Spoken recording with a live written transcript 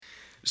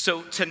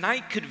So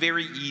tonight could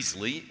very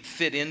easily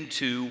fit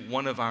into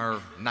one of our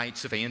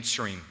nights of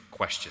answering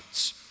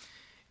questions.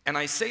 And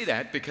I say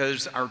that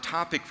because our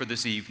topic for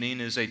this evening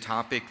is a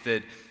topic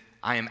that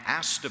I am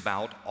asked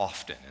about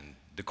often. And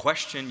the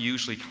question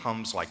usually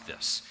comes like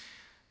this: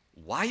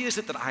 why is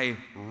it that I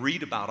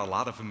read about a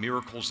lot of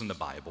miracles in the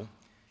Bible,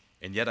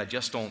 and yet I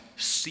just don't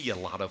see a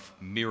lot of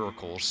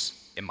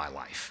miracles in my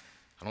life?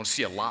 I don't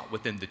see a lot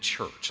within the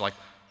church. Like,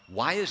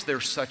 why is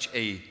there such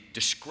a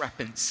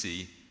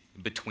discrepancy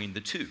between the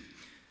two?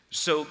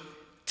 So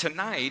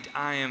tonight,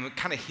 I am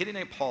kind of hitting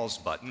a pause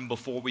button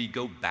before we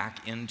go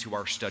back into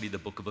our study of the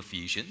book of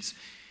Ephesians.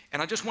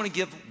 And I just want to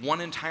give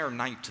one entire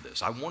night to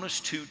this. I want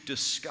us to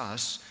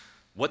discuss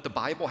what the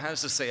Bible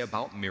has to say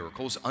about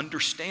miracles,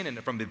 understanding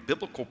it from a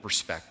biblical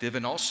perspective,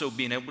 and also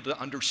being able to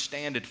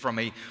understand it from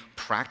a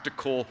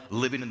practical,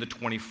 living in the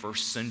 21st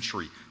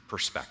century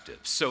perspective.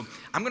 So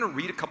I'm going to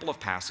read a couple of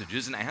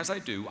passages, and as I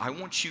do, I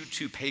want you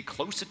to pay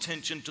close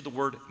attention to the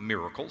word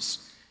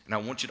miracles, and I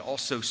want you to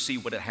also see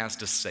what it has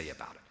to say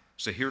about it.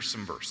 So here's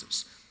some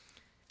verses.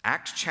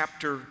 Acts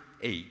chapter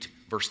 8,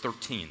 verse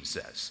 13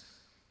 says,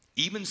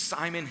 "Even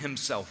Simon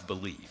himself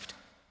believed,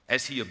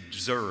 as he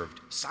observed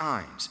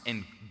signs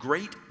and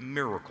great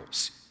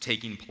miracles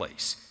taking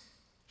place.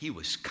 He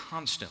was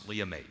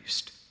constantly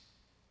amazed."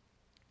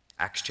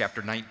 Acts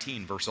chapter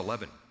 19, verse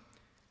 11.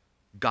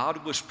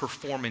 "God was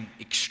performing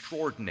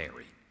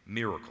extraordinary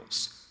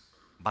miracles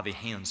by the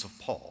hands of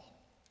Paul."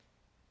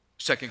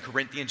 2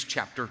 Corinthians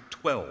chapter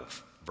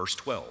 12, verse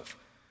 12.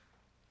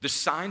 "The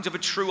signs of a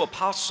true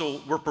apostle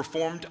were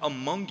performed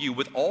among you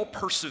with all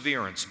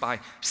perseverance by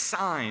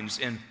signs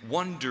and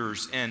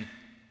wonders and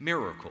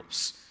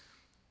miracles."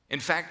 In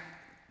fact,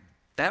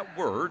 that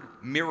word,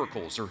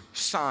 miracles or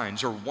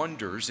signs or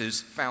wonders,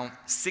 is found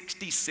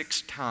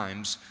 66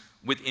 times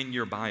within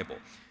your Bible.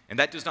 And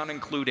that does not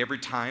include every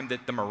time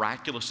that the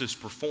miraculous is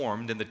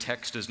performed, and the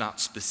text does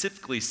not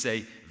specifically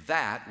say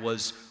that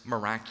was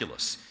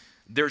miraculous.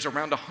 There's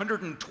around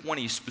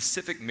 120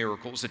 specific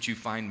miracles that you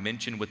find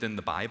mentioned within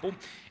the Bible,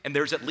 and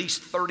there's at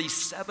least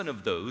 37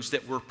 of those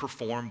that were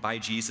performed by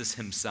Jesus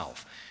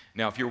himself.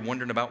 Now, if you're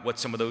wondering about what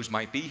some of those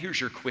might be, here's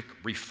your quick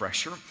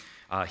refresher.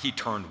 He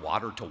turned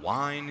water to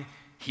wine,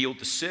 healed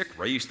the sick,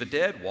 raised the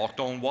dead, walked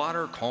on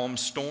water, calmed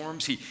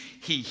storms.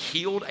 He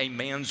healed a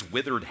man's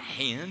withered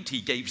hand.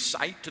 He gave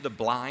sight to the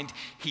blind.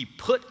 He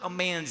put a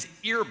man's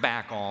ear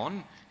back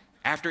on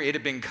after it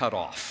had been cut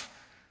off.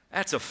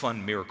 That's a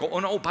fun miracle.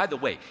 Oh, no, by the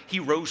way, he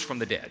rose from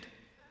the dead.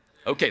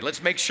 Okay,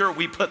 let's make sure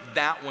we put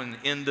that one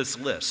in this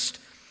list.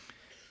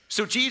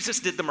 So Jesus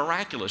did the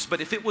miraculous,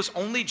 but if it was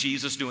only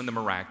Jesus doing the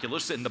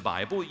miraculous in the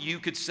Bible, you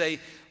could say,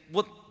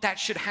 well, that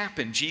should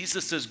happen.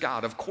 Jesus is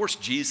God. Of course,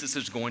 Jesus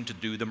is going to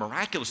do the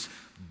miraculous,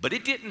 but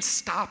it didn't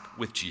stop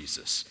with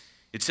Jesus.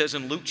 It says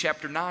in Luke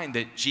chapter 9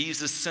 that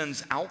Jesus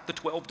sends out the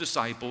 12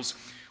 disciples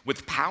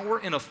with power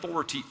and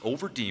authority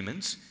over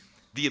demons,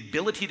 the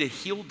ability to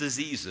heal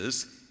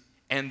diseases,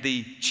 and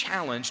the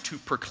challenge to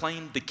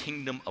proclaim the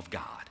kingdom of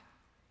God.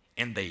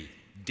 And they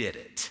did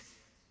it.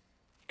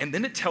 And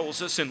then it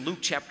tells us in Luke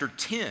chapter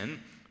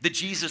 10 that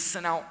Jesus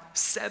sent out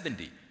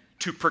 70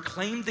 to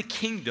proclaim the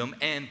kingdom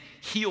and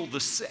heal the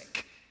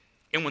sick.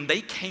 And when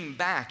they came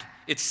back,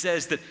 it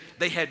says that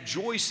they had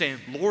joy,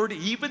 saying, "Lord,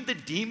 even the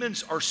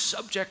demons are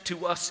subject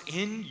to us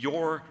in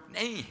your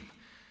name."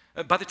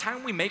 By the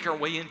time we make our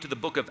way into the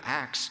book of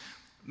Acts,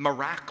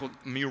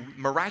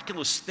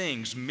 miraculous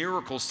things,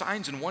 miracles,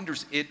 signs, and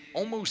wonders, it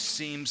almost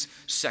seems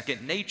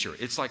second nature.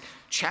 It's like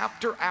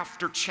chapter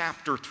after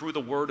chapter through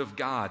the Word of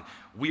God,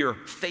 we are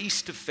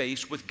face to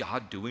face with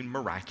God doing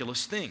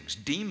miraculous things.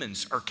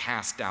 Demons are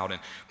cast out and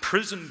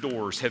prison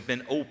doors have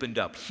been opened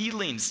up.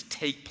 Healings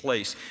take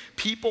place.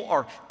 People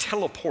are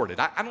teleported.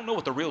 I don't know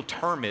what the real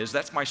term is.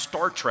 That's my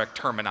Star Trek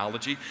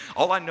terminology.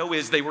 All I know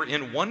is they were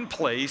in one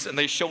place and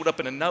they showed up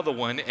in another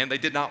one and they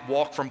did not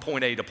walk from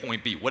point A to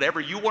point B. Whatever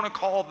you want to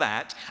call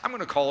that, I'm going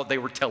to call it they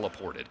were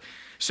teleported.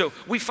 So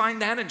we find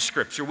that in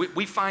Scripture.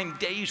 We find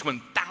days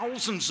when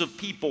thousands of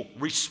people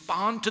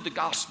respond to the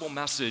gospel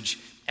message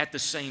at the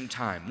same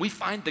time. We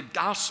find the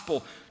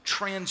gospel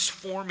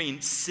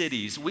transforming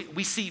cities.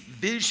 We see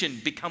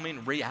vision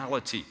becoming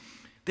reality.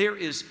 There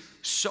is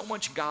so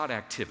much God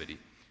activity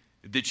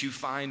that you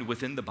find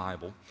within the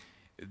Bible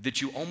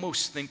that you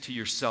almost think to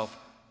yourself,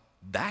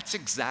 that's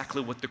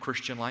exactly what the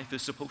Christian life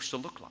is supposed to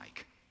look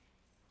like.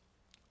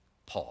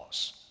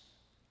 Pause.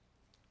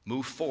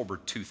 Move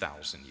forward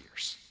 2,000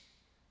 years.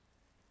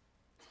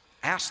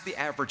 Ask the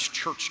average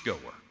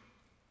churchgoer,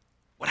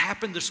 what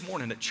happened this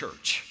morning at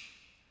church?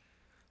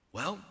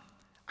 Well,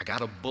 I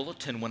got a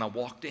bulletin when I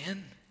walked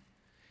in,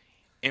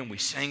 and we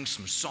sang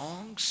some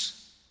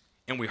songs,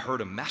 and we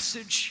heard a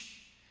message,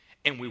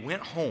 and we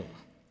went home.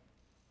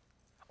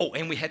 Oh,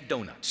 and we had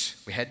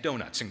donuts. We had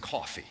donuts and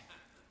coffee.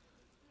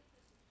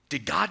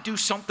 Did God do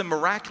something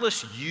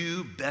miraculous?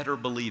 You better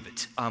believe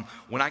it.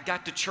 When I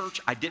got to church,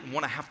 I didn't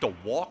want to have to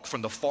walk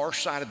from the far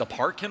side of the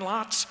parking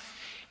lots,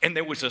 and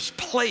there was this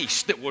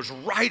place that was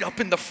right up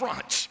in the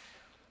front.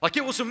 Like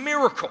it was a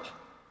miracle.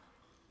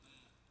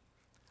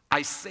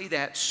 I say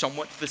that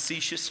somewhat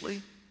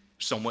facetiously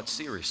somewhat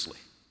seriously.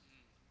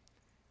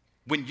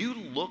 When you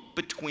look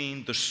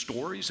between the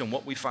stories and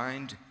what we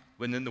find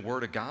within the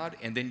Word of God,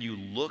 and then you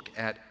look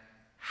at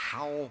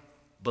how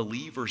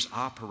believers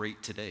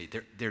operate today,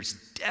 there's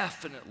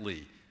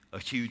definitely a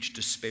huge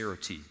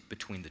disparity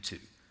between the two.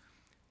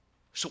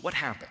 So what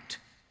happened?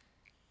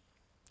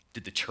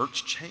 Did the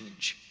church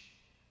change?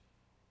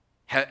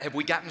 Have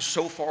we gotten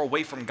so far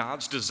away from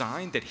God's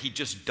design that He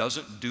just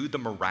doesn't do the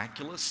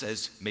miraculous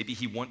as maybe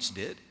He once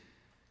did?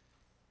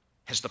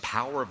 Has the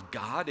power of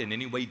God in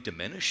any way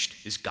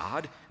diminished? Is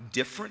God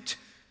different?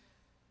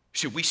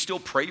 Should we still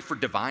pray for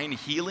divine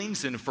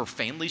healings and for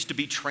families to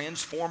be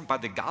transformed by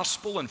the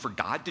gospel and for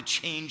God to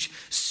change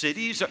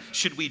cities?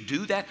 Should we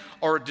do that?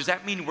 Or does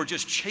that mean we're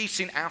just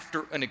chasing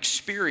after an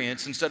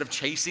experience instead of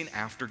chasing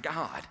after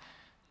God?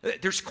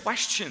 There's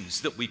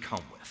questions that we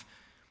come with.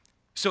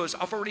 So as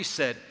I've already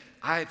said,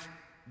 I've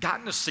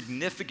gotten a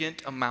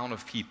significant amount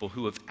of people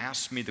who have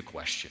asked me the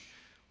question,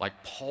 like,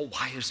 Paul,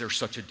 why is there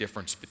such a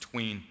difference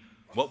between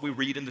what we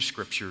read in the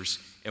scriptures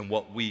and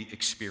what we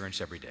experience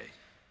every day?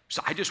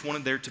 So I just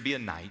wanted there to be a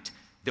night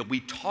that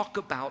we talk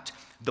about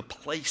the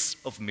place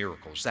of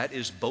miracles. That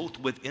is both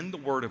within the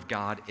Word of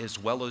God as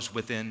well as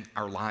within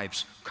our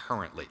lives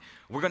currently.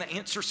 We're going to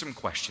answer some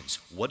questions.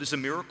 What is a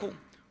miracle?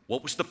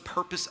 What was the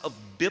purpose of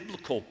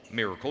biblical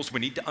miracles? We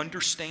need to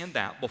understand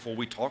that before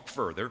we talk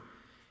further.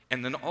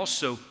 And then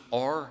also,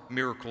 are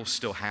miracles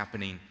still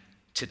happening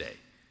today?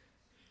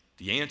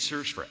 The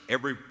answers for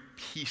every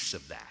piece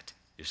of that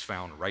is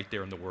found right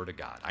there in the Word of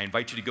God. I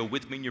invite you to go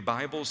with me in your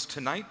Bibles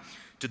tonight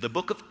to the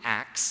book of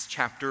Acts,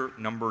 chapter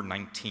number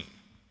 19.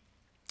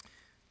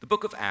 The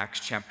book of Acts,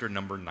 chapter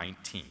number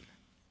 19.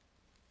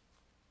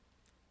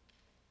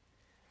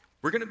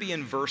 We're going to be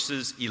in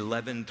verses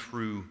 11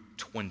 through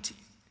 20.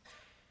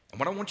 And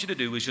what I want you to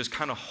do is just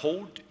kind of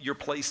hold your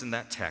place in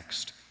that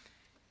text,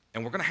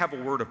 and we're going to have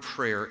a word of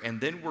prayer,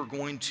 and then we're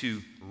going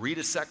to read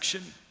a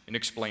section and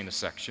explain a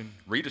section,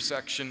 read a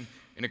section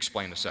and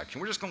explain a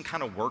section. We're just going to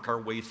kind of work our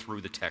way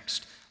through the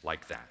text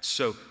like that.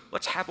 So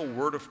let's have a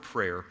word of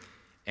prayer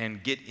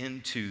and get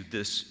into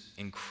this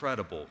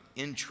incredible,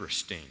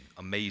 interesting,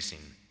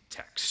 amazing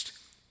text.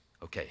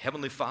 Okay,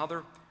 Heavenly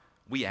Father,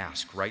 we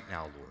ask right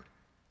now, Lord,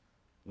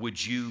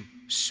 would you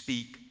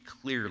speak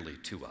clearly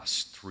to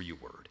us through your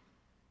word?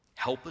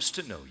 Help us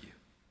to know you.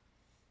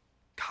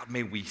 God,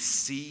 may we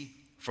see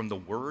from the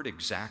word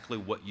exactly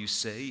what you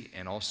say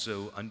and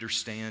also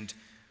understand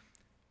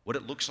what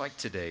it looks like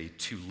today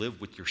to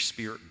live with your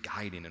Spirit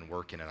guiding and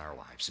working in our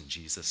lives. In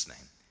Jesus' name,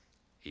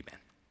 amen.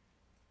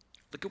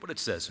 Look at what it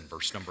says in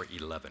verse number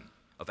 11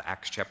 of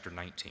Acts chapter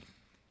 19.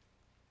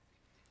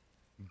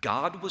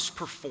 God was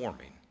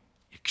performing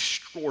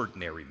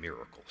extraordinary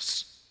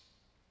miracles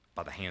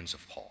by the hands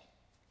of Paul.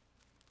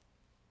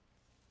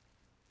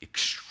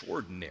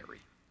 Extraordinary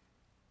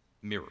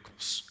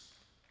miracles.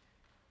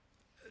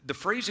 The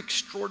phrase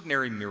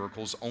extraordinary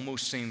miracles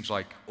almost seems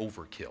like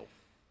overkill.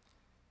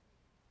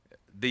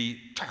 The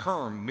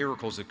term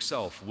miracles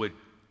itself would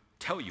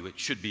tell you it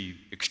should be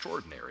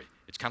extraordinary.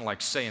 It's kind of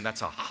like saying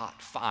that's a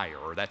hot fire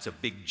or that's a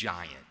big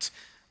giant.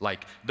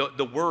 Like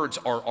the words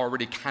are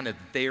already kind of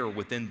there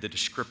within the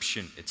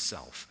description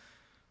itself.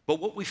 But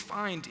what we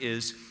find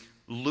is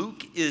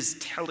Luke is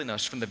telling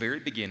us from the very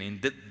beginning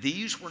that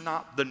these were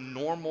not the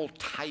normal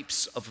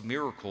types of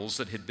miracles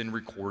that had been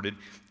recorded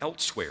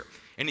elsewhere.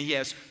 And he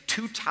has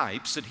two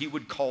types that he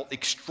would call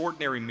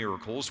extraordinary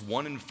miracles,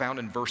 one found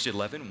in verse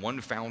 11,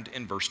 one found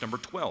in verse number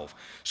 12.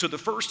 So the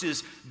first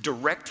is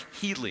direct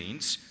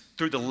healings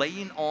through the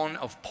laying on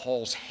of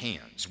Paul's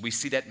hands. We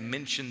see that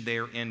mentioned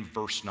there in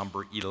verse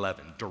number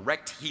 11.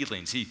 Direct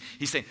healings.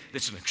 He's saying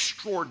this is an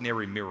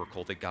extraordinary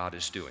miracle that God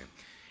is doing.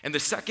 And the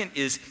second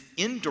is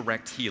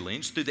indirect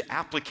healings through the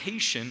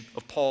application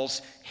of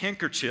Paul's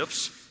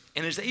handkerchiefs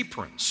and his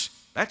aprons.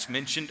 That's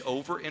mentioned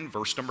over in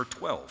verse number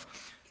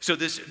 12. So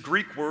this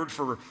Greek word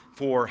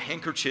for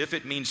handkerchief,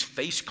 it means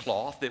face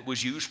cloth that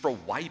was used for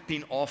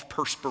wiping off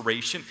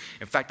perspiration.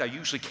 In fact, I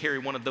usually carry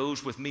one of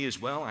those with me as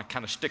well. I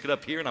kind of stick it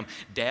up here and I'm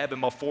dabbing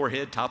my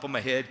forehead, top of my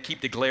head, keep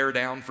the glare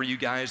down for you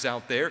guys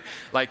out there.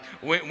 Like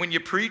when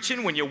you're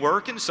preaching, when you're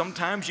working,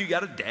 sometimes you got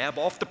to dab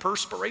off the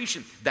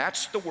perspiration.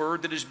 That's the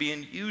word that is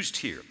being used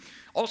here.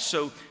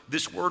 Also,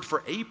 this word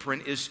for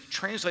apron is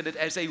translated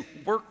as a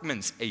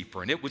workman's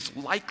apron. It was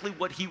likely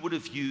what he would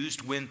have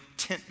used when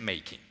tent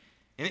making.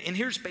 And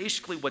here's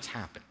basically what's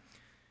happened.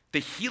 The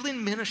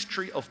healing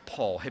ministry of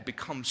Paul had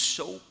become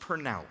so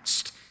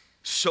pronounced,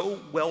 so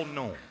well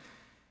known,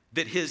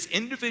 that his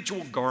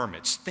individual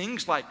garments,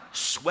 things like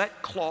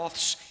sweat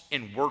cloths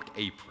and work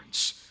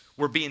aprons,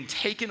 were being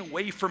taken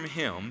away from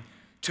him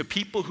to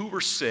people who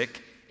were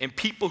sick and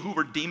people who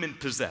were demon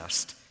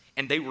possessed,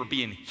 and they were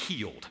being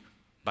healed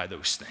by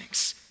those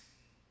things.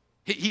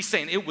 He's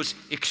saying it was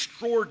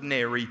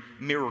extraordinary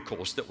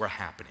miracles that were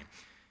happening.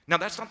 Now,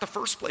 that's not the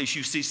first place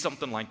you see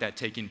something like that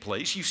taking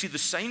place. You see the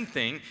same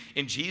thing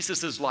in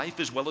Jesus'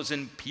 life as well as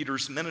in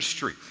Peter's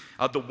ministry.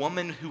 The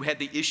woman who had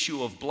the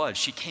issue of blood,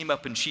 she came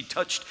up and she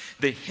touched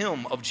the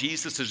hem of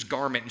Jesus'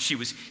 garment, and she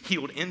was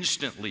healed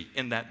instantly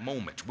in that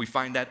moment. We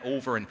find that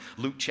over in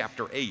Luke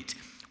chapter 8.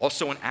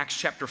 Also in Acts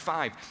chapter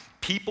 5,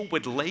 people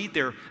would lay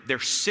their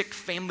sick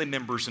family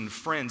members and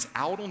friends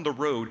out on the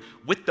road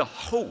with the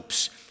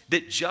hopes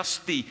that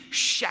just the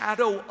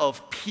shadow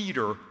of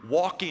Peter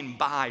walking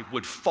by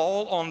would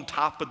fall on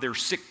top of their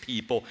sick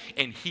people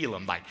and heal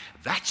them. Like,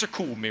 that's a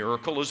cool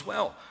miracle as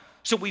well.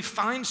 So we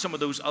find some of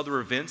those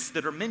other events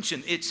that are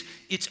mentioned. It's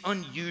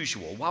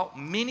unusual. While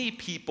many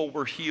people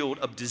were healed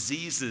of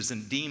diseases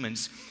and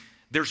demons,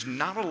 there's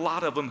not a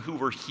lot of them who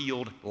were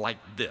healed like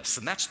this.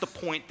 And that's the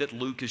point that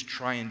Luke is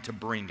trying to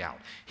bring out.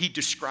 He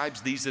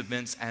describes these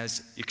events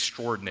as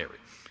extraordinary.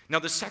 Now,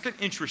 the second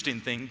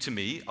interesting thing to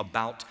me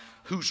about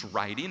who's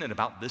writing and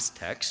about this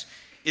text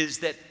is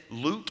that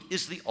Luke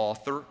is the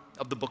author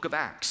of the book of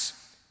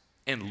Acts,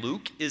 and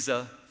Luke is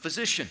a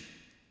physician.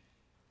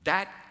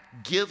 That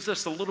gives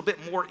us a little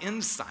bit more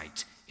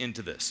insight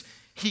into this.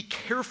 He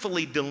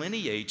carefully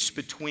delineates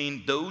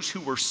between those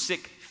who were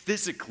sick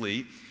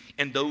physically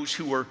and those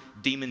who were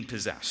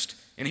demon-possessed.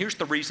 And here's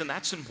the reason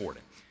that's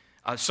important.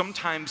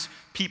 Sometimes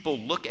people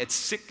look at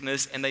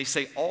sickness and they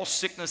say all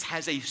sickness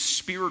has a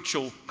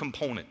spiritual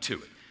component to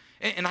it.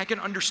 And I can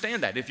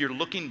understand that. If you're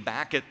looking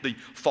back at the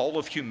fall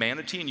of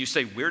humanity and you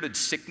say, where did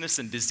sickness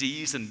and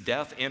disease and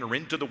death enter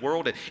into the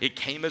world? It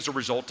came as a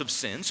result of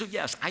sin. So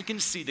yes, I can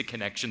see the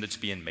connection that's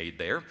being made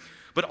there.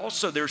 But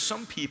also there's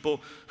some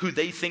people who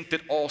they think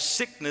that all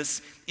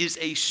sickness is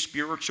a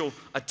spiritual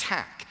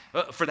attack.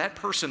 For that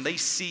person, they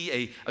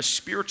see a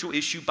spiritual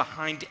issue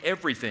behind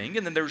everything.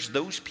 And then there's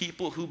those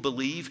people who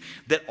believe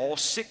that all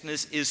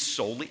sickness is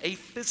solely a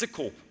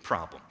physical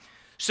problem.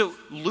 So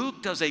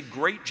Luke does a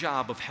great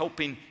job of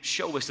helping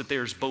show us that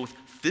there's both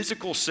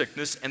physical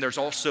sickness and there's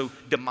also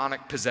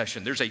demonic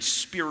possession. There's a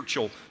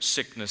spiritual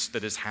sickness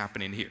that is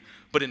happening here.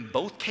 But in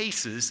both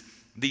cases,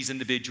 these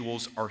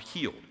individuals are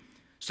healed.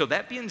 So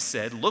that being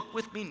said, look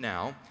with me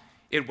now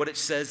in what it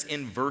says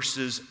in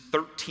verses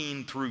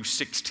 13 through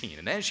 16.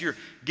 And as you're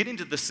getting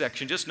to this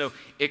section, just know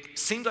it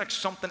seems like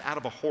something out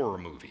of a horror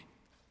movie.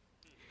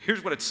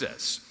 Here's what it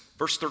says,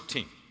 verse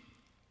 13.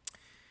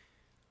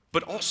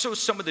 But also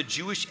some of the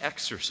Jewish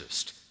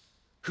exorcists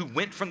who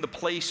went from the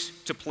place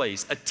to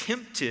place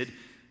attempted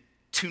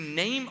to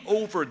name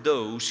over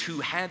those who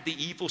had the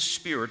evil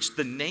spirits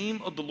the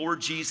name of the Lord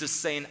Jesus,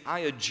 saying, I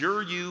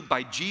adjure you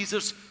by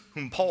Jesus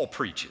whom Paul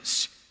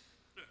preaches.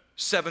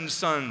 7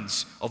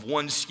 sons of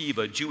one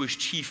Sceva, Jewish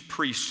chief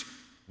priests,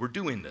 were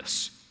doing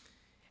this.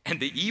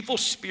 And the evil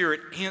spirit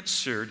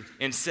answered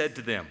and said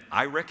to them,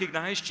 I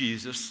recognize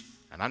Jesus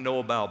and I know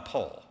about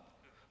Paul,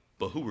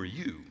 but who are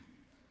you?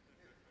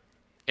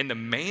 And the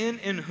man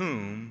in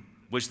whom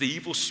was the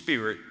evil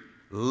spirit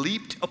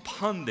leaped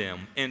upon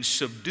them and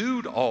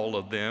subdued all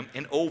of them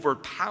and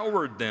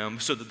overpowered them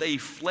so that they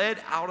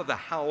fled out of the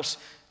house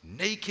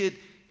naked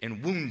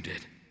and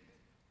wounded.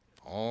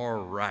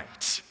 All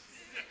right.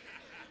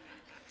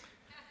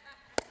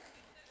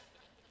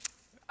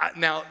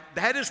 Now,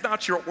 that is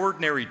not your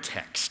ordinary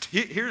text.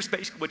 Here's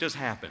basically what just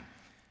happened.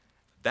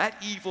 That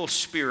evil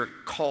spirit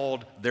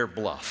called their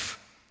bluff.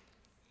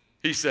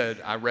 He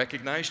said, I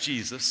recognize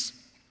Jesus,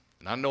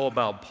 and I know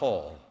about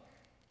Paul,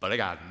 but I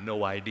got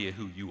no idea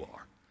who you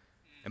are.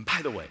 And by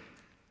the way,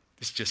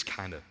 this just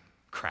kind of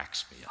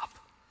cracks me up.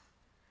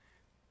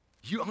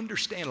 You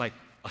understand, like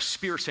a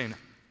spirit saying,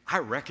 I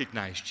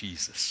recognize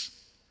Jesus.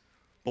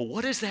 But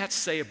what does that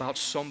say about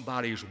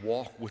somebody's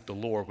walk with the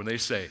Lord when they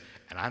say,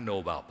 and I know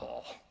about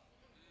Paul?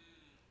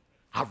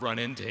 I've run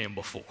into him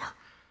before.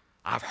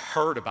 I've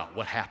heard about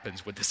what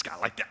happens with this guy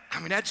like that. I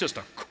mean, that's just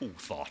a cool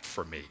thought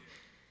for me.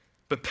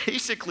 But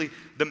basically,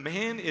 the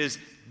man is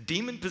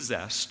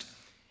demon-possessed,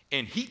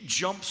 and he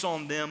jumps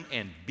on them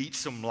and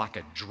beats them like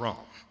a drum.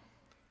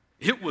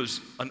 It was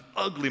an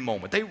ugly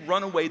moment. They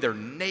run away, they're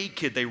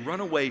naked, they run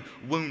away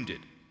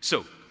wounded.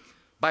 So,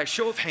 by a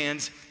show of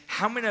hands,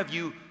 how many of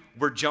you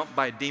were jumped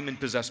by a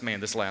demon-possessed man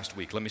this last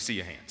week? Let me see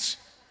your hands.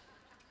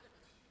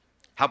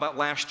 How about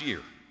last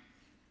year?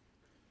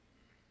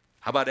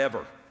 How about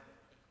ever?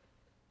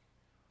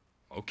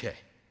 Okay.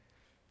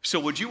 So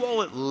would you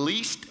all at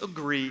least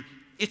agree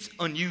it's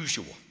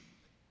unusual?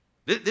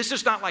 This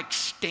is not like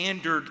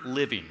standard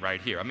living right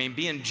here. I mean,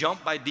 being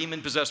jumped by a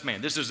demon-possessed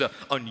man. This is an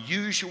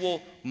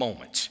unusual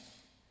moment.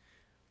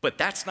 But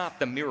that's not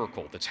the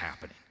miracle that's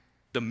happening.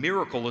 The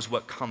miracle is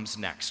what comes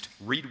next.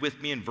 Read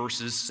with me in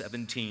verses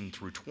 17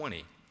 through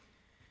 20.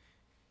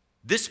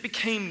 This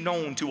became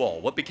known to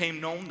all. What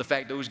became known? The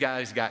fact those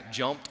guys got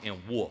jumped and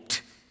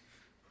whooped.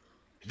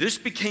 This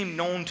became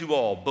known to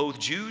all, both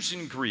Jews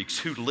and Greeks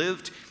who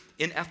lived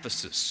in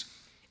Ephesus,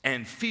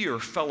 and fear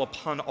fell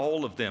upon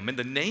all of them. And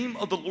the name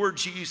of the Lord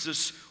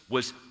Jesus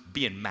was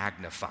being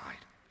magnified.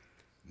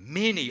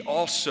 Many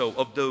also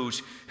of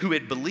those who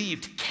had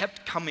believed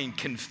kept coming,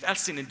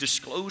 confessing and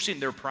disclosing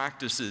their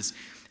practices.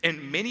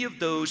 And many of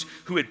those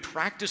who had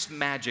practiced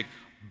magic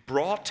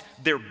brought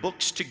their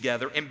books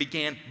together and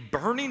began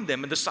burning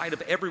them in the sight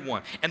of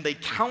everyone. And they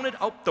counted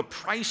up the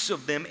price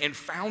of them and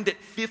found it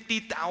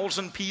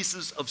 50,000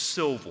 pieces of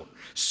silver.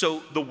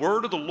 So the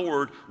word of the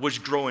Lord was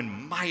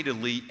growing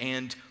mightily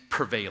and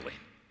prevailing.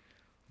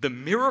 The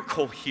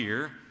miracle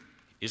here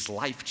is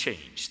life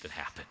change that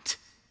happened.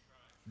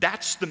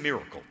 That's the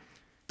miracle.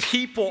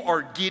 People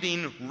are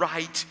getting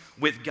right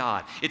with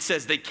God. It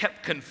says they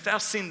kept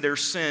confessing their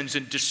sins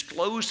and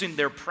disclosing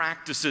their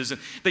practices,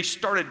 and they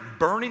started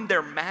burning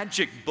their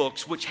magic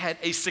books, which had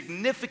a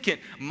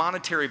significant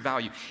monetary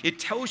value. It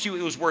tells you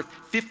it was worth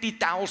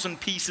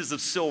 50,000 pieces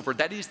of silver.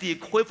 That is the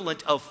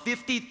equivalent of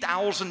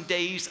 50,000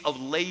 days of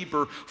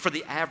labor for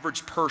the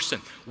average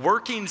person.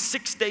 Working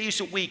 6 days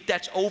a week,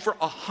 that's over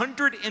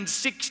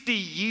 160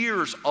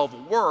 years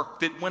of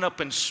work that went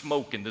up in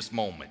smoke in this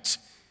moment.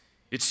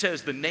 It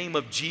says the name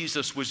of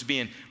Jesus was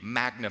being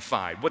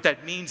magnified. What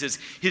that means is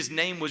his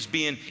name was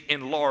being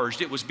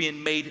enlarged. It was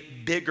being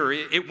made bigger.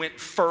 It went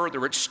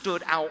further. It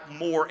stood out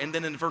more. And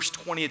then in verse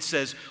 20 it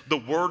says the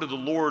word of the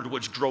Lord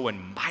was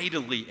growing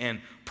mightily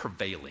and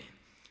prevailing.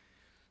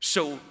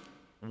 So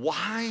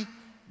why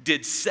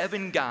did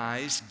 7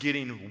 guys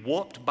getting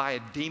whooped by a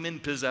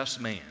demon-possessed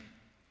man,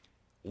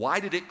 why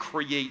did it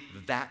create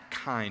that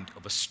kind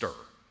of a stir?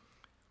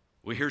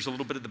 Well, here's a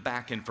little bit of the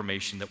back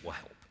information that will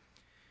help.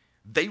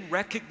 They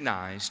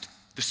recognized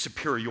the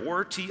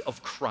superiority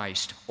of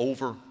Christ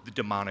over the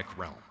demonic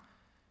realm.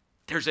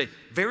 There's a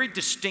very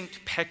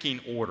distinct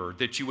pecking order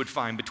that you would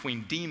find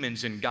between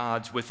demons and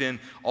gods within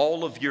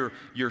all of your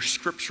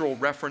scriptural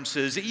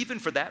references. Even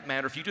for that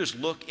matter, if you just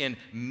look in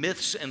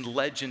myths and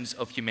legends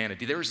of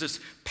humanity, there's this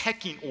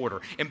pecking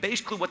order. And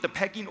basically what the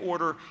pecking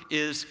order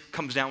is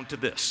comes down to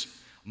this: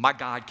 my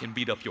God can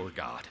beat up your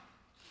God.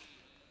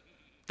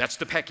 That's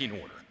the pecking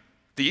order.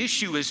 The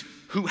issue is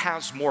who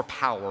has more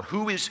power,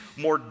 who is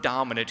more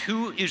dominant,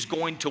 who is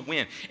going to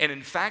win. And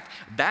in fact,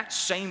 that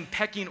same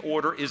pecking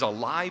order is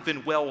alive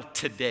and well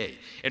today.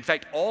 In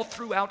fact, all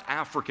throughout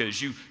Africa,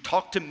 as you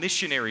talk to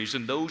missionaries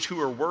and those who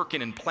are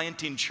working and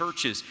planting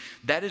churches,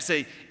 that is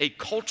a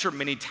culture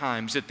many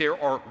times that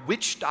there are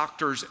witch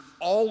doctors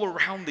all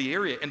around the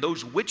area, and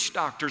those witch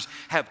doctors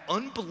have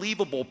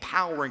unbelievable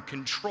power and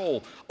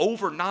control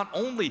over not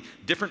only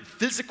different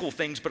physical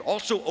things, but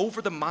also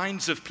over the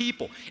minds of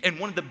people. And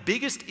one of the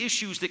biggest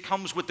issues that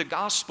comes with the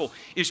gospel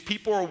is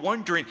people are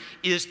wondering,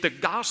 is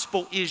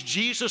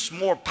Jesus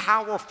more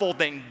powerful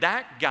than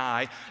that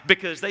guy?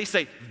 Because they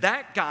say,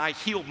 that guy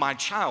healed my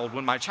child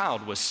when my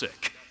child was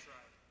sick.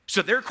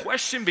 So their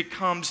question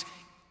becomes,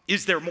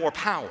 is there more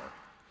power?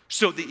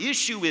 So the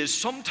issue is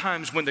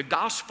sometimes when the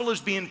gospel is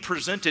being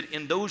presented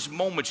in those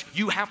moments,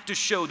 you have to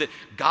show that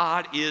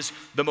God is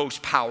the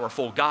most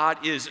powerful.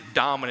 God is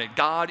dominant.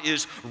 God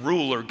is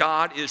ruler.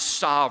 God is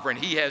sovereign.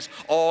 He has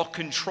all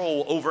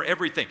control over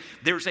everything.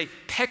 There's a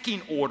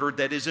pecking order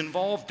that is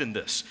involved in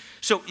this.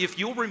 So if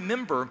you'll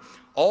remember,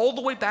 all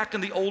the way back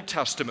in the Old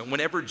Testament,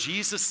 whenever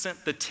Jesus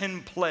sent the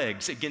 10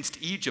 plagues against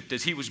Egypt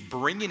as he was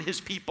bringing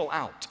his people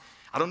out,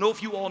 I don't know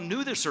if you all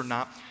knew this or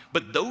not,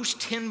 but those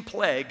 10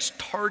 plagues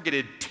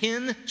targeted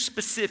 10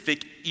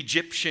 specific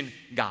Egyptian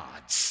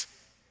gods.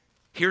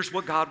 Here's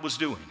what God was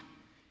doing.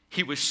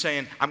 He was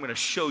saying, I'm going to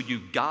show you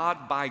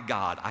God by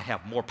God, I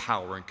have more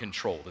power and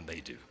control than they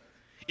do.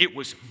 It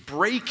was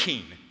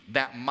breaking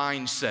that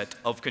mindset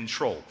of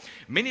control.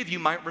 Many of you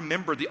might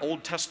remember the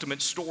Old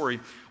Testament story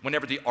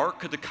whenever the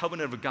Ark of the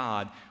Covenant of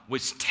God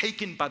was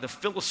taken by the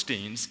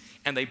Philistines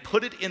and they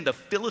put it in the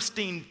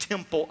Philistine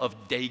temple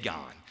of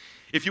Dagon.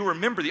 If you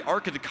remember, the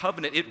Ark of the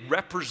Covenant, it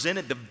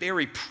represented the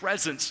very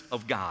presence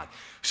of God.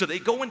 So they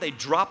go and they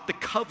drop the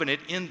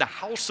covenant in the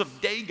house of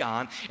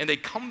Dagon, and they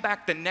come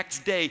back the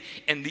next day,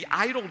 and the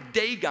idol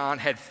Dagon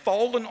had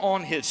fallen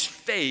on his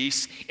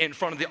face in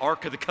front of the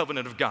Ark of the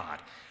Covenant of God.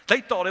 They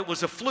thought it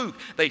was a fluke.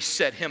 They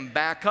set him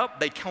back up.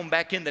 They come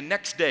back in the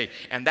next day,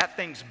 and that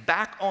thing's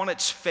back on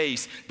its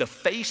face. The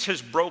face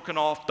has broken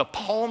off. The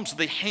palms of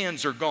the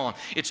hands are gone.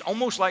 It's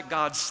almost like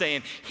God's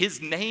saying,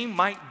 his name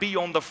might be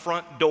on the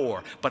front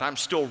door, but I'm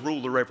still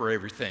ruler over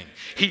everything.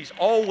 He's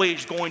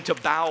always going to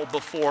bow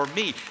before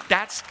me.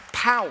 That's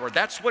power.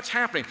 That's what's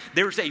happening.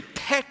 There's a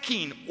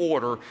pecking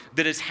order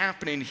that is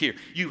happening here.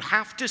 You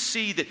have to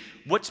see that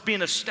what's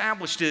being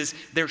established is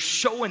they're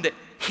showing that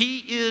he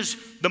is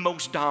the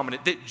most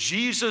dominant, that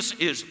Jesus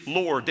is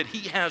Lord, that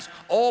he has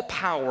all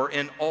power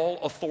and all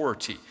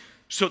authority.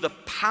 So the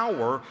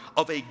power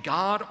of a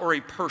God or a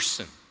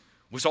person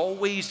was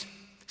always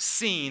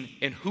seen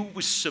in who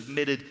was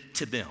submitted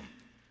to them.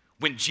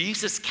 When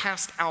Jesus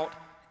cast out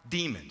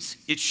demons,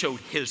 it showed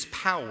his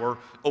power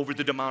over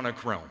the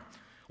demonic realm.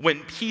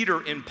 When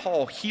Peter and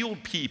Paul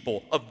healed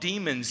people of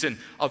demons and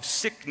of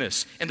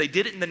sickness, and they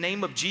did it in the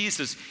name of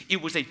Jesus, it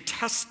was a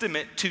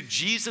testament to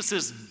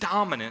Jesus'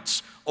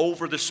 dominance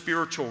over the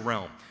spiritual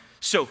realm.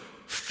 So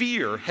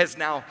fear has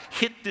now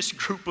hit this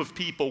group of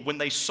people when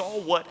they saw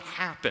what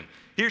happened.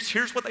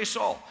 Here's what they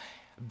saw.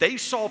 They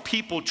saw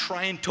people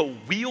trying to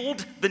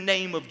wield the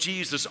name of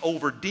Jesus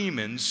over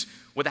demons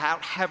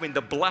without having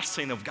the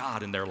blessing of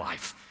God in their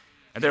life.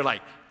 And they're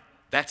like,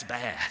 that's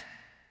bad.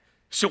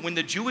 So when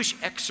the Jewish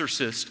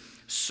exorcist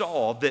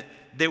saw that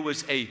there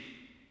was a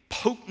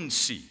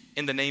potency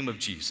in the name of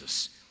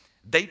Jesus,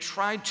 they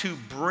tried to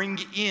bring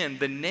in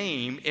the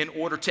name in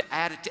order to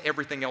add it to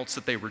everything else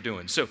that they were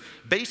doing. So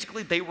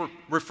basically, they were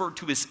referred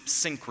to as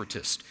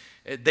syncretists.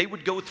 They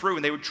would go through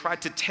and they would try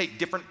to take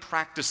different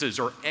practices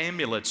or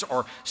amulets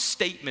or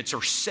statements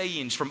or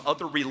sayings from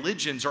other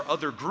religions or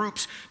other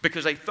groups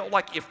because they felt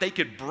like if they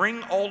could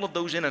bring all of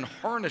those in and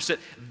harness it,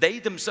 they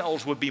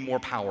themselves would be more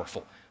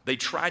powerful. They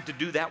tried to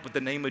do that with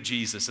the name of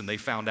Jesus, and they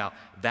found out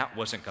that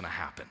wasn't going to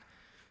happen.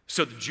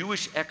 So the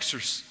Jewish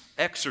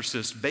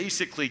exorcists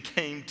basically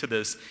came to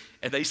this,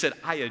 and they said,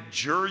 I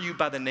adjure you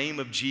by the name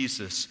of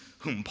Jesus,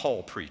 whom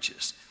Paul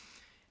preaches.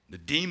 The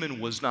demon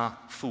was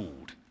not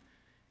fooled.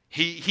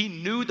 He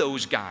knew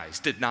those guys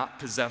did not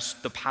possess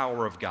the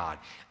power of God.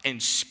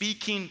 And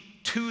speaking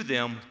to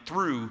them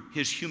through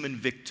his human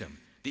victim,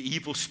 the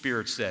evil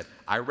spirit said,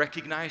 I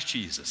recognize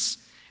Jesus,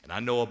 and I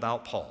know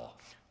about Paul,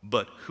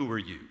 but who are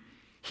you?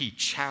 He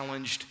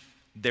challenged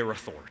their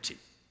authority.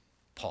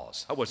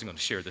 Pause. I wasn't going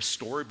to share this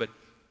story, but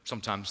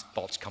sometimes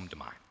thoughts come to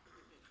mind.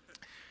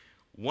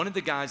 One of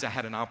the guys I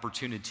had an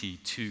opportunity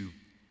to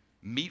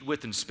meet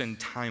with and spend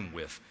time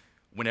with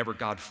whenever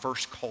God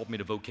first called me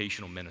to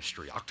vocational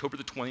ministry, October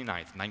the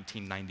 29th,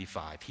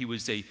 1995. He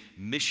was a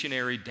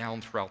missionary down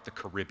throughout the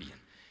Caribbean.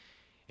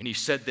 And he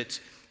said that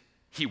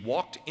he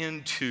walked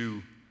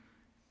into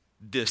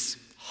this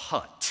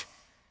hut.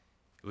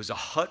 It was a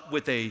hut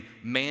with a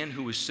man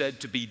who was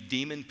said to be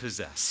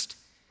demon-possessed.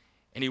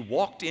 And he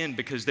walked in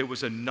because there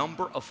was a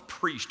number of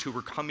priests who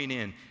were coming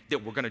in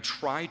that were going to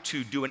try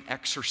to do an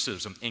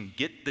exorcism and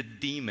get the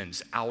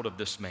demons out of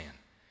this man.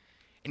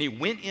 And he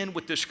went in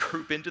with this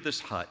group into this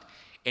hut,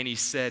 and he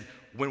said,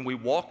 when we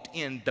walked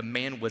in, the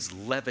man was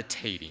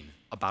levitating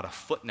about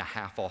 1.5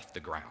 feet off the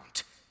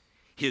ground.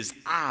 His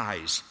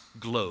eyes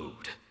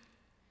glowed.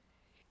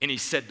 And he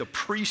said the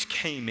priest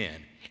came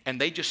in, and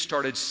they just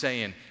started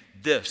saying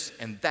this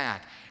and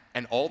that,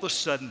 and all of a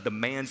sudden, the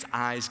man's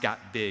eyes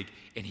got big,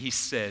 and he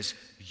says,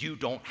 you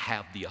don't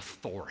have the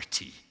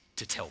authority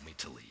to tell me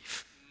to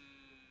leave.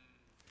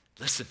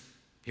 Listen,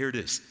 here it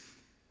is.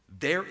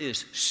 There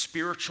is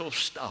spiritual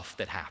stuff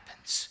that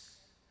happens.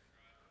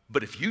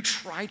 But if you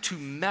try to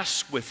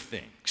mess with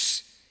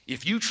things,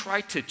 if you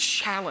try to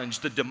challenge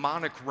the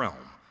demonic realm,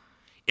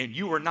 and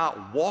you are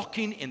not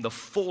walking in the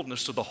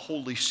fullness of the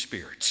Holy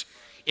Spirit,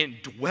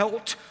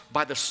 indwelt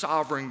by the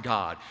sovereign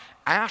God,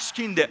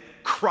 asking that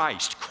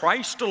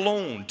Christ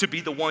alone to be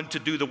the one to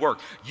do the work,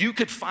 you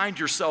could find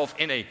yourself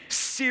in a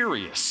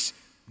serious,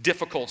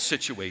 difficult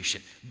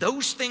situation.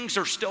 Those things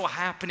are still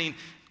happening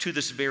to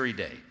this very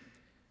day.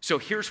 So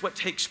here's what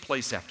takes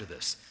place after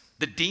this.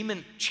 The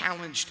demon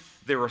challenged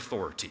their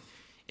authority.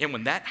 And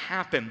when that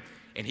happened,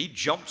 and he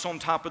jumps on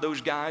top of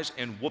those guys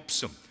and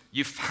whoops them,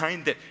 you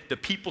find that the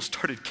people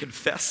started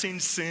confessing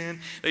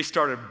sin. They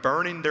started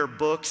burning their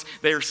books.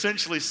 They're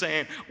essentially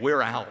saying,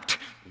 we're out.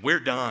 We're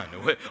done.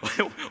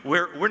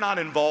 We're not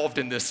involved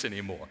in this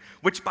anymore.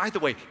 Which, by the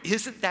way,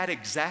 isn't that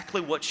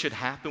exactly what should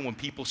happen when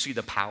people see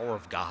the power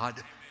of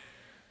God?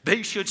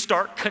 They should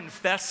start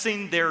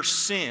confessing their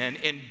sin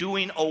and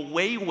doing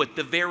away with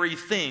the very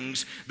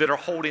things that are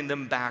holding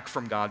them back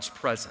from God's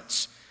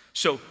presence.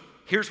 So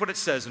here's what it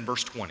says in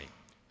verse 20.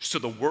 So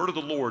the word of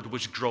the Lord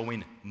was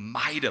growing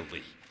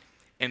mightily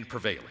and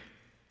prevailing.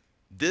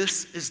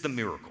 This is the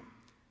miracle.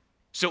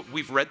 So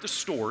we've read the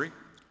story.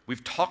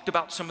 We've talked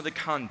about some of the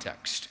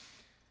context.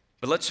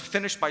 But let's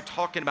finish by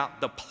talking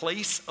about the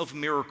place of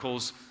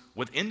miracles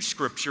within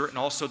Scripture and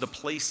also the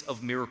place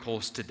of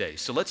miracles today.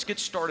 So let's get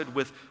started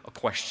with a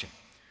question.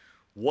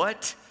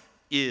 What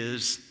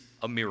is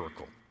a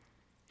miracle?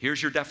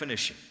 Here's your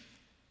definition.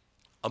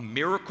 A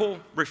miracle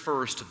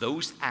refers to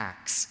those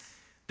acts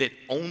that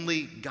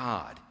only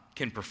God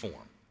can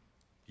perform,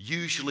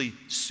 usually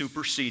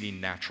superseding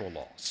natural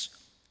laws.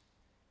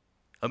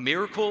 A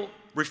miracle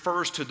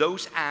refers to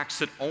those acts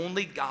that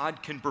only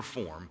God can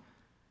perform.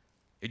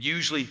 It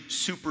usually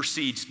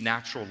supersedes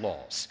natural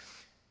laws.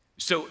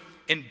 So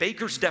in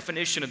Baker's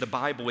definition of the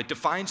Bible, it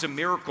defines a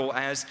miracle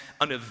as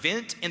an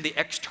event in the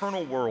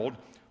external world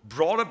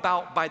brought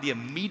about by the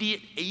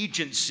immediate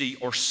agency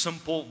or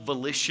simple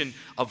volition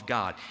of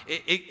God.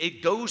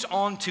 It goes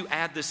on to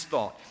add this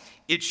thought.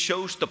 It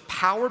shows the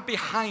power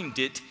behind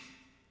it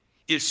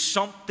is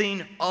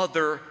something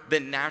other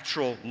than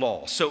natural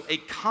law. So a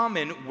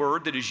common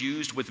word that is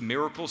used with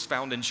miracles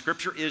found in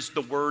Scripture is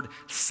the word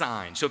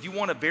sign. So if you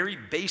want a very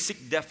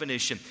basic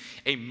definition,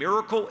 a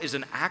miracle is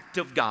an act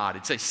of God.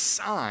 It's a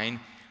sign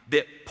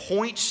that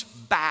points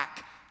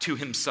back to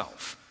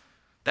Himself.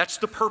 That's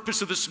the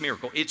purpose of this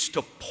miracle. It's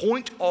to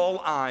point all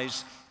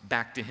eyes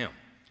back to Him.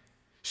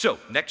 So,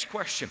 next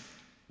question.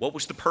 What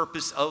was the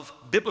purpose of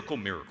biblical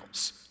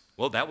miracles?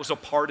 Well, that was a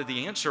part of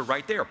the answer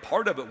right there.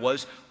 Part of it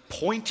was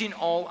pointing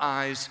all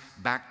eyes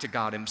back to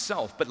God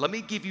Himself. But let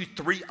me give you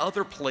 3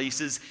 other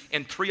places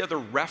and 3 other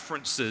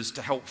references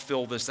to help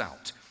fill this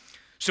out.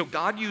 So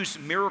God used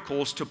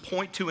miracles to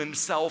point to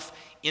Himself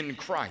in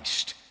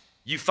Christ.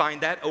 You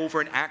find that over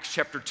in Acts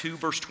chapter 2,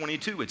 verse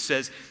 22. It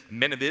says,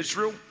 Men of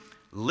Israel,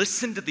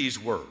 Listen to these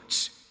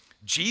words.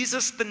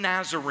 Jesus the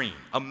Nazarene,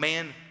 a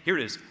man, here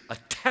it is,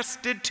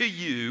 attested to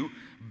you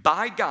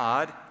by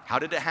God. How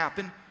did it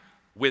happen?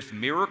 With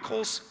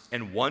miracles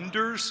and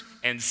wonders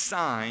and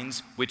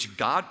signs which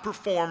God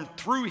performed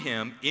through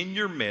him in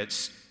your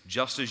midst,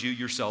 just as you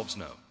yourselves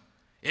know.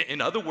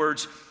 In other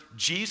words,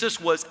 Jesus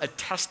was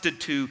attested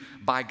to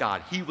by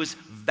God. He was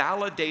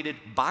validated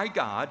by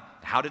God.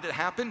 How did it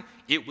happen?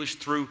 It was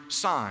through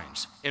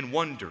signs and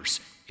wonders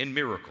and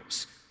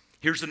miracles.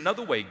 Here's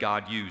another way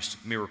God used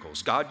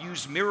miracles. God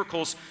used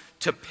miracles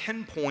to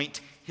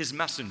pinpoint his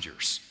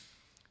messengers.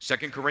 2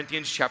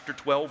 Corinthians chapter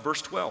 12,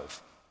 verse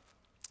 12.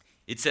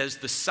 It says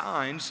the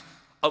signs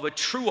of a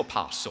true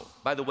apostle.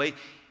 By the way,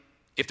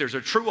 if there's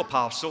a true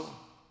apostle,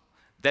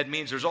 that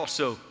means there's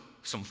also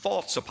some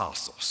false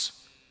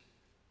apostles.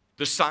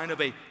 The sign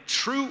of a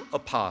true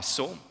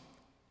apostle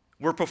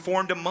were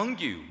performed among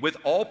you with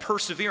all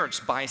perseverance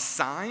by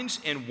signs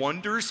and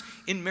wonders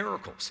and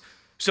miracles.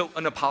 So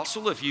an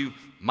apostle, if you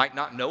might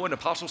not know, an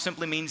apostle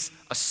simply means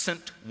a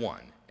sent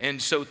one.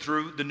 And so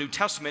through the New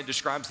Testament, it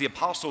describes the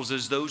apostles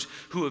as those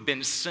who have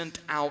been sent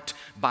out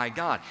by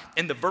God.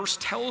 And the verse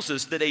tells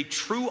us that a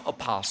true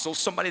apostle,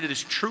 somebody that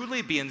is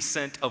truly being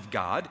sent of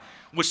God,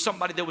 was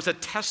somebody that was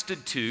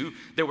attested to.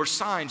 There were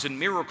signs and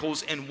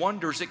miracles and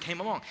wonders that came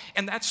along.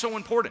 And that's so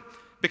important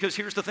because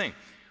here's the thing.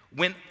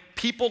 When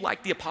people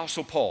like the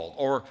Apostle Paul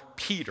or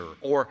Peter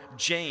or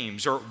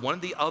James or one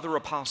of the other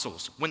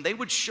apostles, when they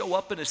would show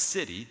up in a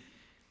city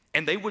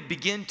and they would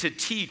begin to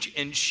teach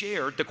and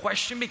share, the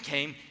question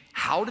became,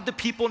 how did the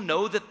people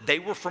know that they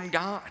were from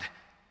God?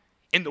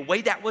 And the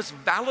way that was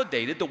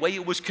validated, the way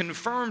it was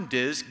confirmed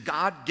is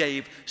God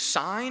gave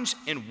signs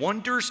and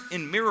wonders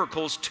and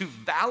miracles to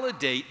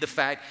validate the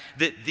fact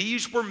that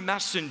these were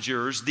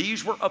messengers,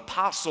 these were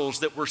apostles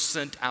that were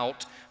sent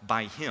out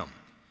by him.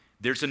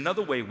 There's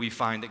another way we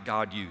find that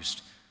God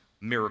used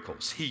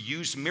miracles. He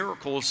used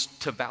miracles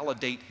to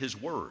validate his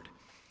word.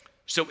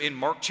 So in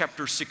Mark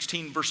chapter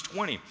 16, verse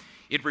 20,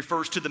 it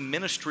refers to the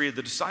ministry of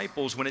the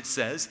disciples when it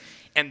says,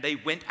 and they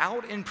went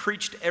out and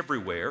preached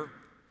everywhere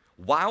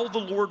while the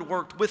Lord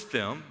worked with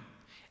them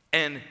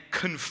and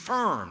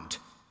confirmed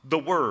the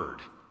word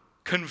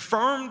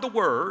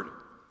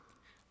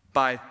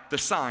by the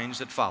signs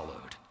that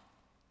followed.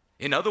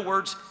 In other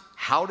words,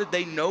 how did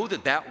they know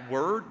that that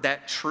word,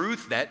 that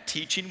truth, that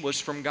teaching was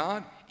from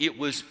God? It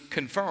was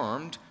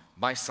confirmed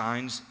by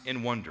signs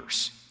and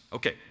wonders.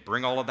 Okay,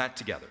 bring all of that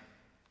together.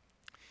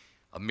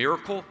 A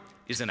miracle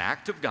is an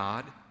act of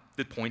God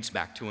that points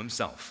back to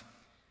himself.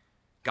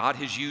 God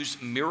has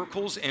used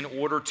miracles in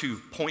order to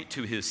point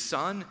to his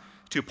Son,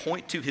 to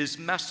point to his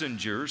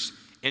messengers,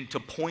 and to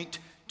point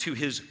to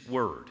his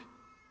word.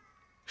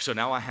 So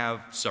now I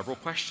have several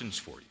questions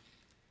for you.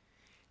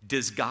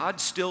 Does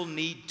God still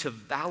need to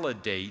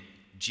validate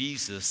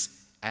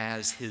Jesus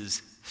as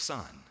his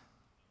Son?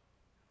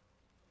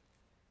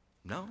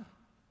 No.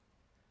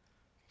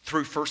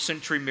 Through first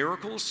century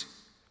miracles,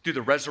 through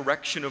the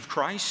resurrection of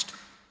Christ,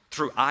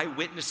 through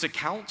eyewitness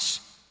accounts,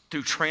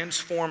 through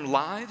transformed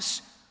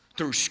lives,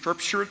 through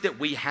scripture that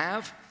we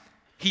have,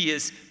 he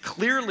has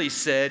clearly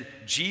said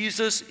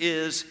Jesus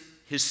is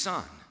his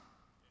Son.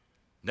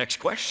 Next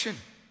question.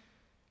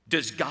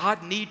 Does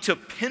God need to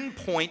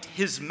pinpoint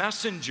his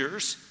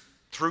messengers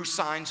through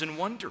signs and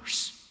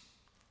wonders?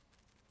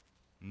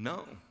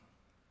 No.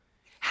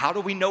 How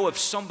do we know if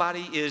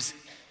somebody is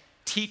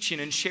teaching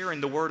and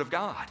sharing the word of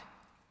God?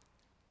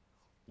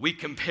 We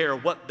compare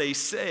what they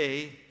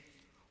say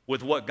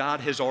with what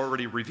God has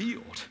already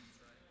revealed.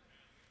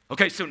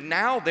 Okay, so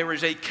now there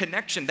is a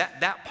connection.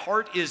 That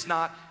part is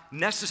not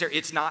necessary.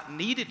 It's not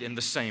needed in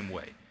the same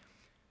way.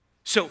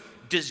 So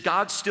does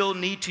God still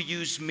need to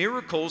use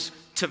miracles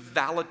to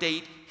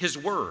validate his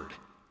word?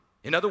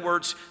 In other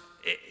words,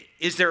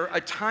 is there a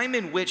time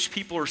in which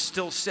people are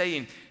still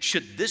saying,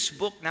 should this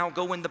book now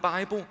go in the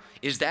Bible?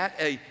 Is that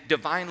a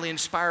divinely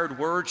inspired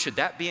word? Should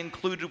that be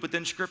included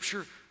within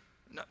Scripture?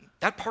 No,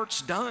 that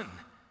part's done.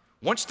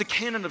 Once the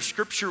canon of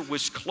Scripture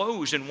was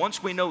closed, and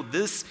once we know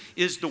this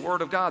is the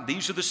Word of God,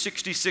 these are the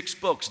 66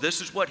 books,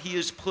 this is what he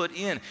has put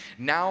in,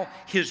 now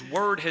his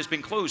word has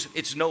been closed.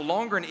 It's no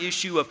longer an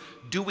issue of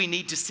do we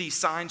need to see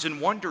signs and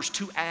wonders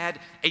to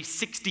add a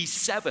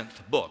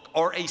 67th book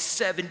or a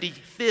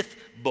 75th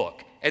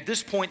book. At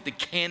this point, the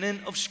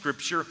canon of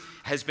Scripture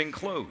has been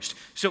closed.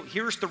 So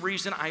here's the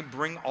reason I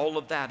bring all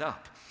of that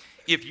up.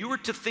 If you were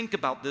to think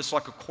about this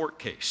like a court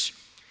case,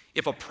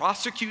 if a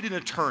prosecuting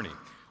attorney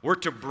were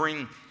to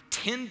bring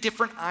 10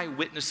 different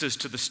eyewitnesses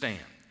to the stand,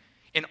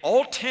 and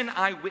all 10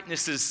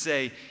 eyewitnesses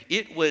say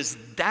it was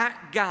that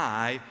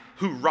guy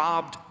who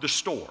robbed the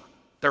store.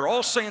 They're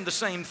all saying the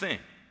same thing.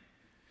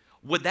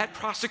 Would that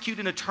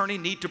prosecuting attorney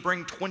need to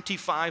bring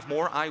 25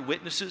 more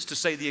eyewitnesses to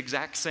say the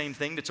exact same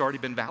thing that's already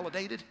been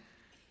validated?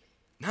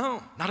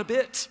 No, not a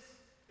bit.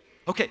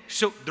 Okay,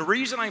 so the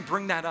reason I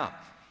bring that up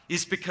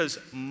is because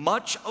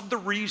much of the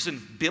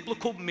reason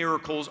biblical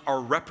miracles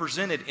are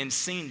represented and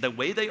seen the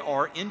way they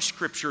are in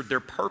Scripture, their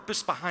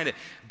purpose behind it,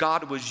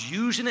 God was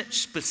using it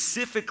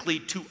specifically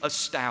to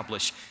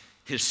establish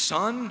his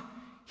Son,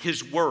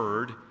 his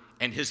word,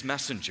 and his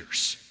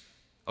messengers.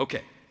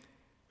 Okay,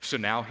 so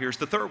now here's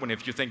the third one.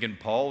 If you're thinking,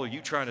 Paul, are you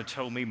trying to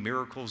tell me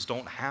miracles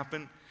don't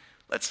happen?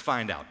 Let's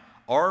find out.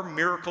 Are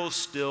miracles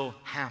still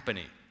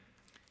happening?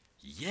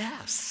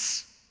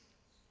 Yes.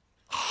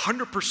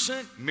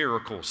 100%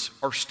 miracles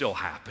are still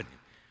happening.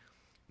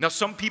 Now,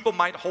 some people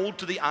might hold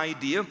to the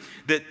idea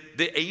that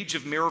the age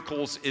of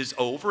miracles is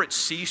over. It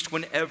ceased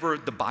whenever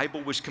the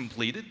Bible was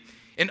completed.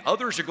 And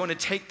others are going to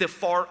take the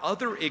far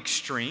other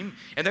extreme,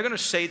 and they're going to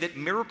say that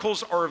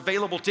miracles are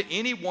available to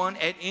anyone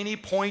at any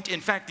point.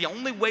 In fact, the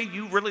only way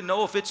you really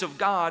know if it's of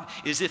God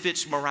is if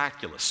it's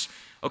miraculous.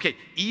 Okay,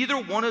 either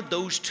one of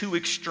those two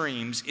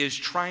extremes is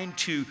trying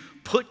to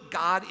put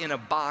God in a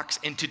box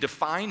and to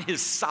define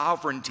his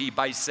sovereignty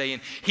by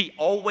saying he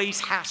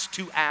always has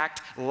to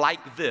act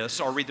like this,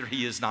 or either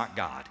he is not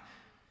God.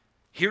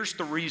 Here's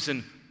the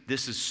reason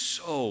this is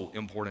so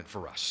important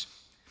for us.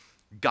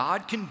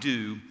 God can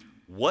do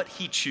what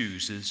he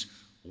chooses,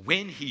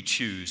 when he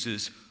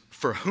chooses,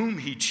 for whom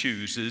he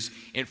chooses,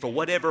 and for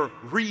whatever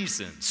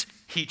reasons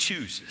he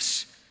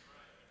chooses.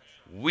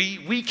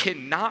 We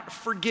cannot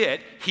forget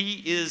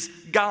he is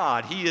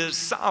God. He is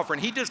sovereign.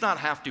 He does not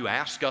have to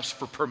ask us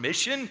for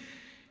permission.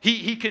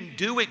 He can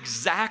do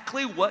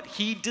exactly what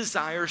he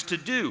desires to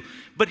do.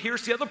 But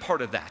here's the other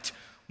part of that.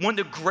 One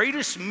of the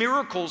greatest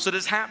miracles that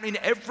is happening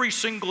every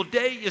single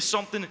day is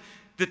something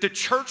that the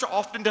church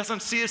often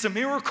doesn't see as a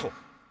miracle.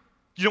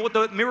 You know what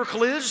the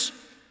miracle is?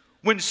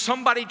 When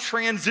somebody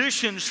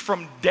transitions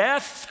from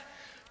death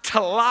to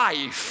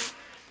life.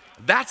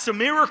 That's a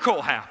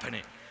miracle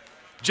happening.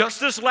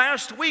 Just this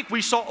last week,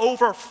 we saw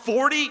over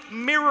 40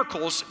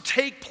 miracles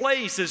take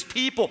place as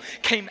people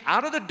came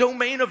out of the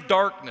domain of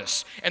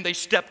darkness and they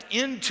stepped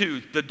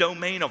into the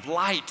domain of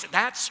light.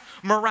 That's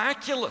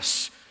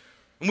miraculous.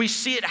 And we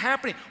see it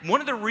happening. One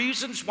of the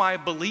reasons why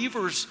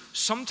believers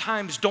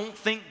sometimes don't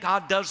think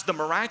God does the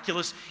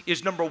miraculous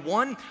is, number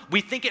one,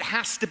 we think it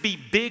has to be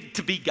big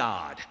to be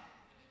God.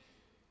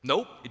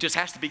 Nope, it just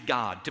has to be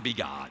God to be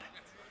God.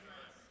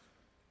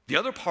 The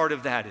other part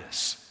of that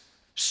is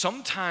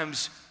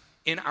sometimes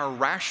in our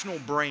rational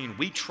brain,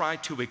 we try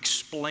to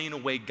explain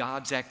away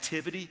God's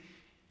activity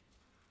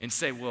and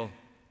say, well,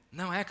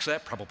 no, actually,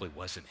 that probably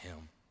wasn't him.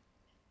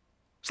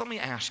 So let me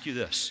ask you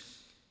this.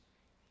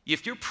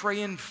 If you're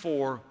praying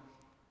for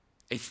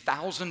a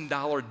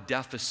 $1,000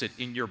 deficit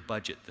in your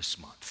budget this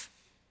month,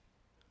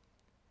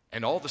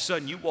 and all of a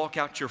sudden you walk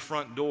out your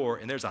front door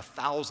and there's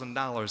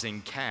 $1,000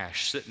 in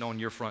cash sitting on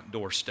your front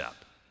doorstep.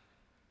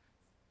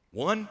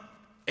 One,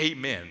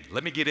 amen.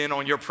 Let me get in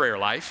on your prayer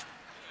life.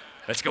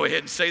 Let's go ahead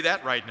and say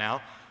that right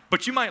now.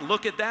 But you might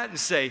look at that and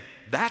say,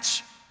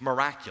 that's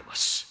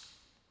miraculous.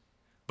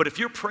 But if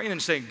you're praying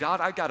and saying,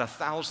 God, I got a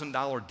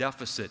 $1,000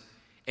 deficit,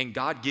 and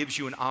God gives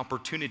you an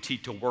opportunity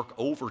to work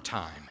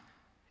overtime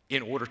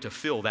in order to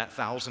fill that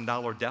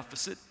 $1,000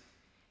 deficit,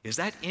 is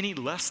that any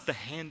less the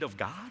hand of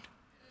God?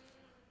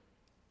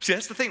 See,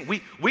 that's the thing.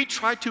 We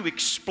try to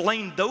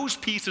explain those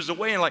pieces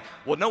away and like,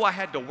 well, no, I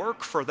had to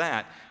work for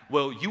that.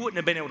 Well, you wouldn't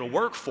have been able to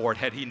work for it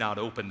had he not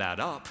opened that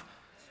up.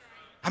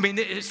 I mean,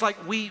 it's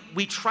like we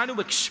try to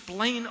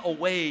explain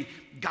away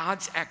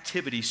God's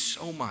activity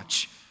so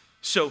much.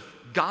 So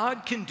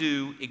God can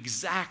do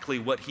exactly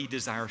what he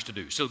desires to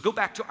do. So go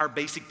back to our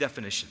basic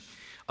definition.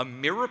 A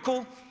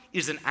miracle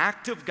is an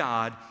act of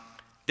God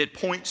that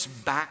points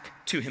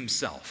back to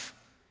himself.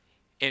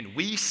 And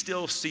we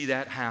still see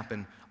that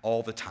happen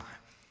all the time.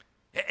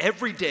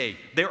 Every day,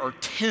 there are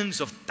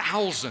tens of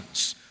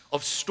thousands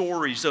of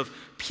stories of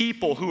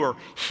people who are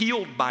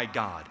healed by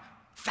God.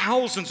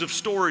 Thousands of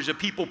stories of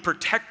people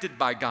protected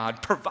by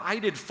God,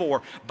 provided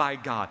for by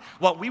God.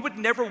 While we would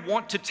never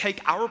want to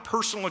take our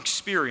personal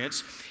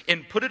experience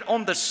and put it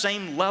on the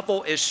same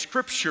level as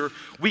Scripture,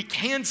 we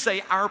can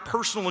say our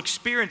personal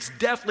experience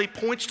definitely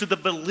points to the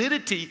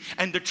validity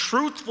and the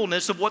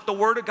truthfulness of what the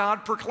Word of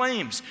God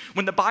proclaims.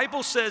 When the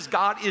Bible says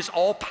God is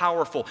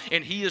all-powerful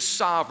and he is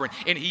sovereign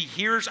and he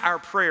hears our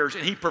prayers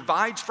and he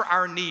provides for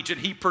our needs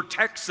and he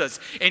protects us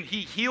and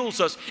he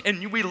heals us,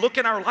 and we look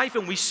at our life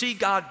and we see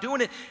God doing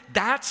it,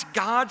 that's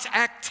God's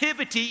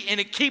activity, and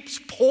it keeps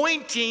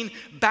pointing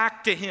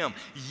back to him.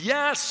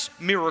 Yes,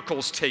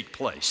 miracles take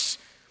place.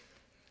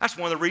 That's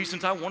one of the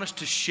reasons I want us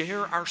to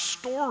share our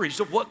stories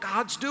of what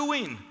God's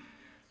doing.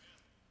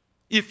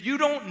 If you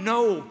don't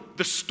know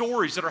the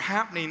stories that are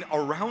happening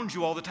around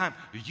you all the time,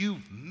 you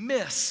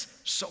miss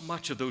so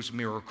much of those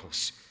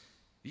miracles.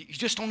 You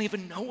just don't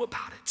even know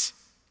about it.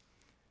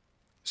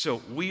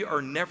 So we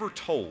are never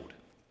told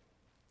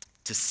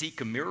to seek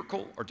a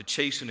miracle or to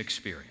chase an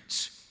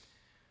experience.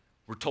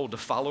 We're told to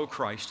follow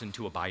Christ and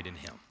to abide in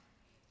him.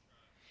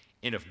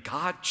 And if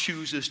God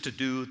chooses to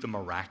do the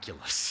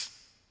miraculous,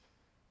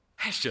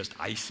 that's just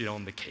icing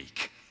on the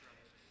cake.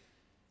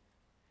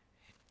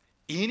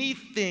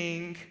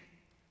 Anything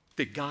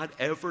that God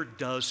ever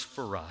does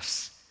for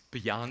us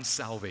beyond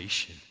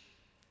salvation,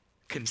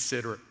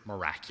 consider it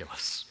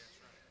miraculous.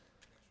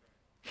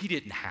 He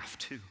didn't have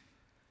to.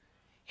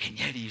 And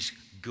yet he's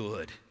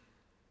good.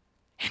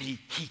 And he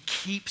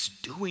keeps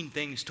doing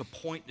things to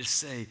point to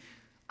say,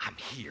 I'm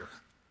here.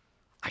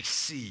 I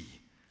see.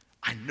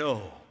 I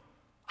know,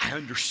 I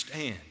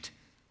understand,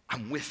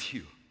 I'm with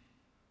you.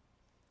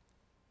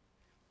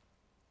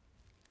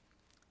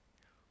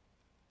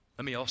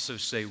 Let me also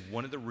say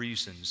one of the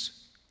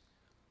reasons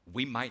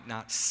we might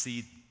not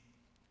see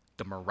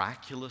the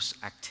miraculous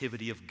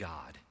activity of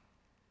God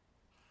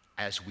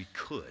as we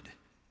could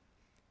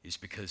is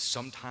because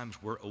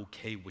sometimes we're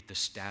okay with the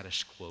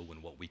status quo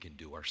and what we can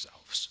do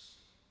ourselves.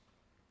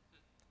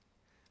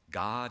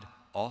 God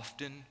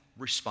often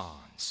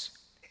responds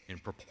in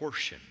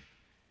proportion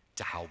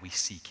to how we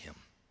seek him.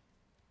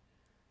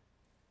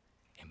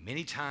 And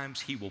many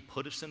times he will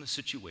put us in a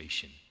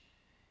situation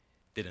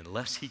that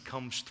unless he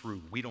comes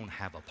through, we don't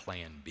have a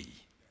plan B.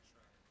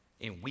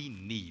 And we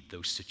need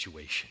those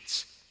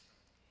situations.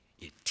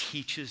 It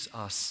teaches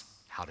us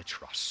how to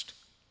trust.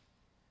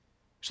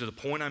 So the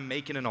point I'm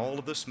making in all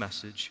of this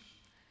message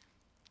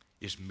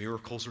is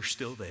miracles are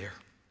still there.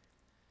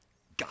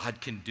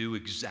 God can do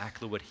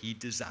exactly what he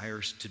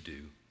desires to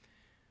do.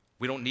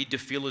 We don't need to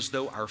feel as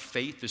though our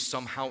faith is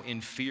somehow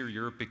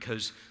inferior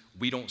because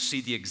we don't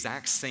see the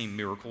exact same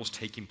miracles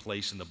taking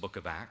place in the book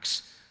of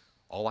Acts.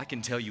 All I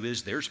can tell you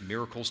is there's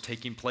miracles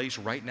taking place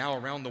right now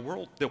around the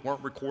world that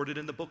weren't recorded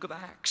in the book of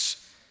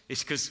Acts.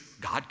 It's because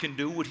God can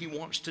do what he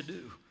wants to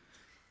do.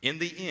 In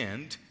the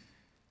end,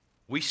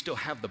 we still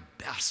have the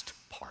best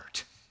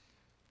part.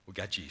 We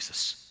got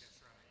Jesus.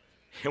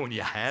 And when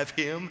you have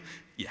him,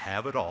 you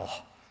have it all.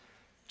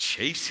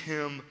 Chase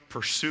him,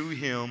 pursue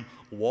him,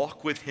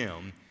 walk with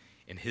him,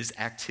 and his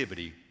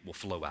activity will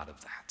flow out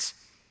of that.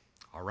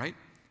 All right?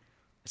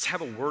 Let's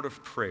have a word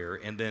of prayer,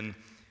 and then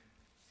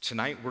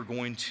tonight we're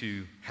going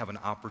to have an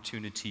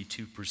opportunity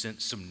to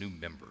present some new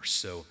members.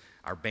 So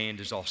our band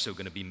is also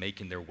going to be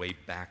making their way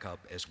back up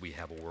as we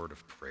have a word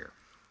of prayer.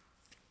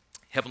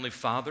 Heavenly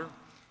Father,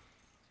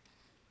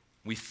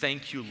 we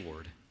thank you,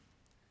 Lord,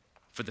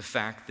 for the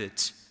fact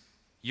that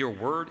your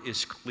word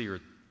is clear.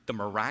 The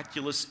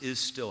miraculous is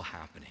still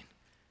happening.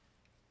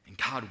 And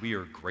God, we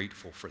are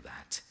grateful for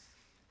that.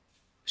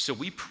 So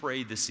we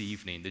pray this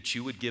evening that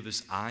you would give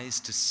us eyes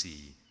to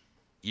see,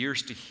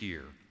 ears to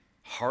hear,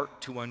 heart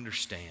to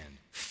understand,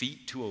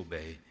 feet to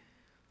obey.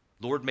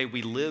 Lord, may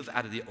we live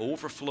out of the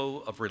overflow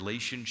of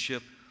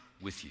relationship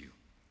with you.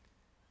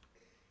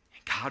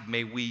 And God,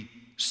 may we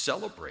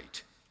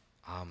celebrate.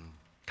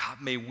 God,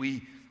 may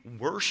we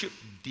worship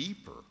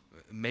deeper.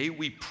 May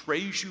we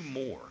praise you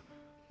more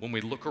when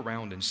we look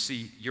around and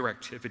see your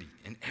activity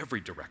in every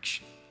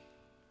direction.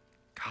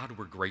 God,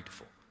 we're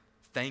grateful.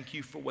 Thank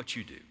you for what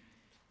you do.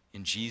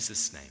 In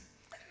Jesus' name,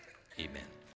 amen.